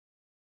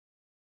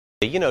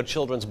You know,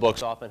 children's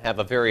books often have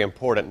a very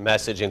important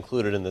message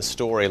included in the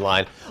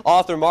storyline.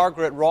 Author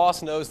Margaret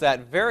Ross knows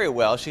that very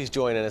well. She's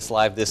joining us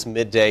live this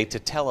midday to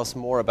tell us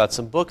more about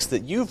some books that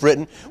you've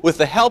written with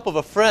the help of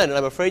a friend. And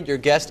I'm afraid your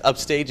guest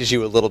upstages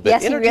you a little bit.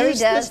 Yes, he really does.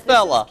 This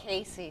fella.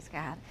 This is Casey,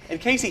 Scott. And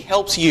Casey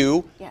helps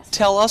you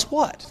tell us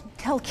what?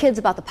 Tell kids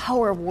about the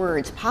power of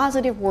words.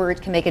 Positive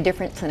words can make a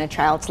difference in a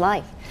child's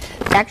life.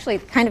 Actually,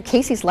 kind of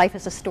Casey's life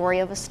is a story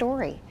of a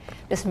story.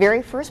 This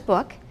very first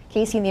book,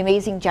 Casey and the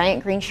Amazing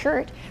Giant Green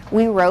Shirt,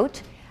 we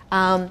wrote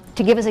to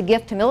give as a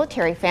gift to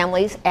military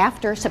families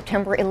after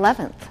September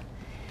 11th.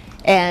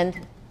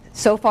 And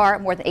so far,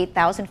 more than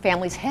 8,000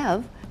 families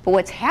have. But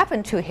what's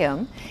happened to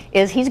him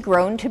is he's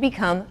grown to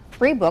become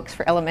 3 books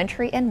for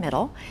elementary and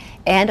middle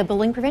and a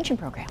bullying prevention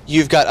program.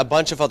 You've got a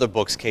bunch of other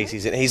books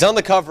Casey's in. He's on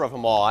the cover of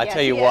them all. I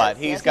tell you what,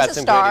 he's got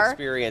some great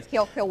experience.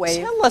 He'll wave.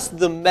 Tell us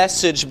the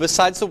message,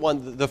 besides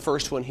the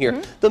first one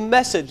here, the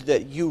message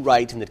that you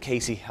write and that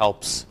Casey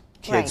helps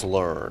kids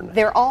learn.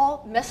 They're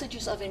all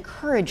messages of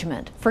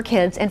encouragement for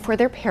kids and for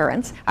their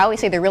parents. I always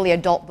say they're really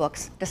adult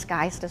books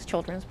disguised as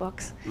children's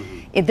books.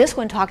 This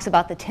one talks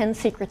about the 10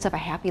 secrets of a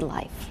happy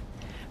life.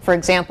 For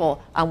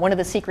example, one of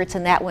the secrets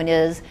in that one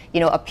is,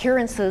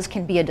 appearances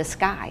can be a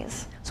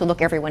disguise. So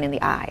look everyone in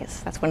the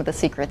eyes. That's one of the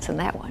secrets in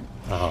that one.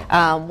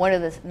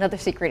 Another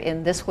secret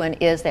in this one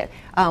is that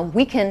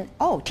we can,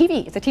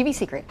 TV, it's a TV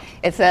secret.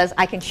 It says,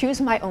 I can choose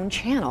my own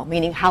channel,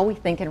 meaning how we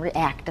think and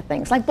react to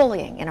things like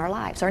bullying in our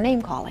lives, or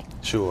name calling.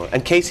 Sure.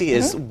 And Casey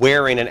is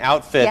wearing an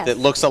outfit that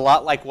looks a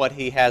lot like what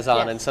he has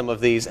on in some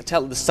of these.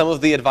 Some of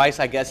the advice,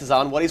 I guess, is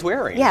on what he's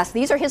wearing. Yes,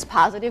 these are his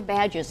positive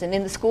badges. And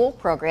in the school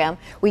program,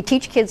 we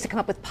teach kids to come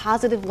up with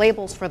positive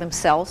labels for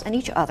themselves and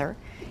each other.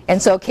 And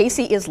so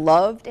Casey is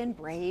loved and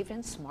brave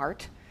and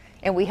smart,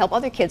 and we help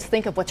other kids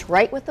think of what's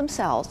right with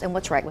themselves and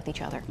what's right with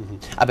each other.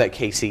 I bet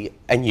Casey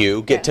and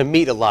you get to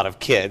meet a lot of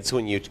kids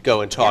when you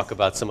go and talk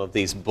about some of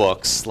these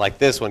books like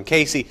this one.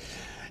 Casey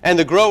and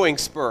the growing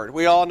spurt,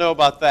 we all know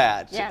about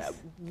that. Yes.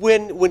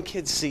 When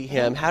kids see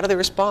him, how do they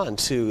respond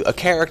to a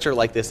character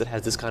like this that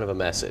has this kind of a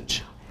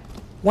message?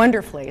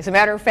 Wonderfully. As a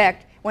matter of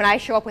fact, when I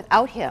show up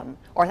without him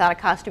or without a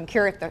costume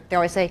character, they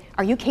always say,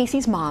 are you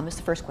Casey's mom, is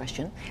the first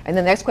question. And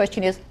the next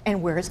question is,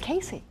 and where is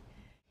Casey?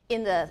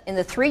 In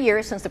the 3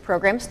 years since the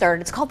program started,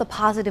 it's called the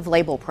Positive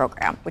Label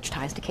Program, which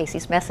ties to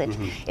Casey's message.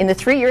 In the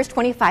 3 years,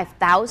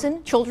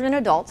 25,000 children and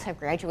adults have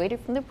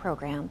graduated from the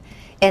program,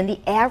 and the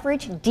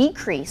average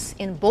decrease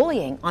in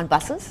bullying on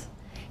buses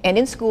and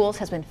in schools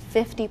has been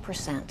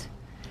 50%.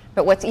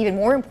 But what's even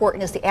more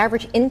important is the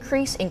average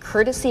increase in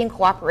courtesy and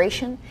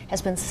cooperation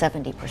has been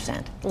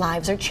 70%.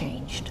 Lives are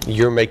changed.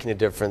 You're making a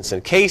difference,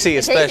 and Casey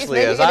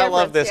especially is. I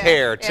love this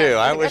hair, too.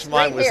 I wish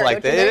mine was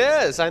like that.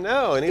 It is, I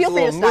know. And he's a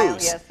little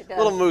moose. A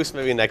little moose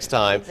maybe next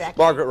time.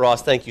 Margaret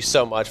Ross, thank you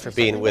so much for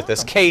being with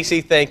us.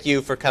 Casey, thank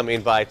you for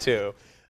coming by, too.